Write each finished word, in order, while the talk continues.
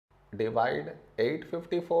divide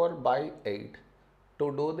 854 by 8.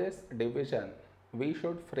 To do this division, we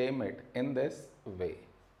should frame it in this way.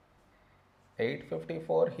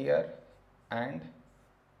 854 here and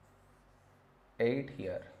 8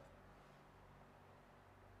 here.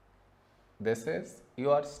 This is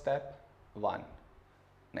your step 1.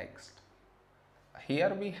 Next,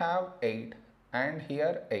 here we have 8 and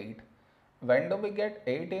here 8. When do we get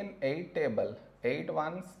 8 in 8 table? 8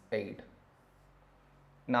 ones 8.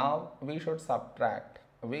 Now we should subtract.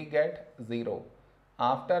 We get 0.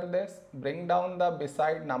 After this, bring down the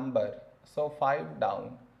beside number. So 5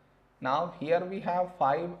 down. Now here we have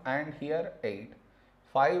 5 and here 8.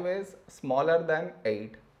 5 is smaller than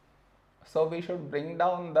 8. So we should bring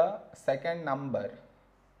down the second number.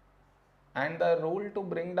 And the rule to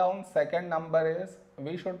bring down second number is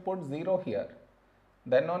we should put 0 here.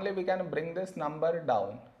 Then only we can bring this number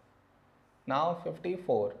down. Now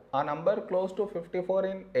 54. A number close to 54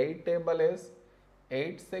 in 8 table is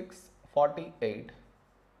 8648.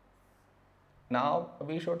 Now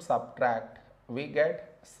we should subtract. We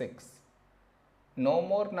get 6. No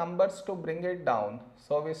more numbers to bring it down.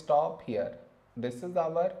 So we stop here. This is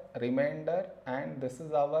our remainder and this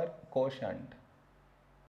is our quotient.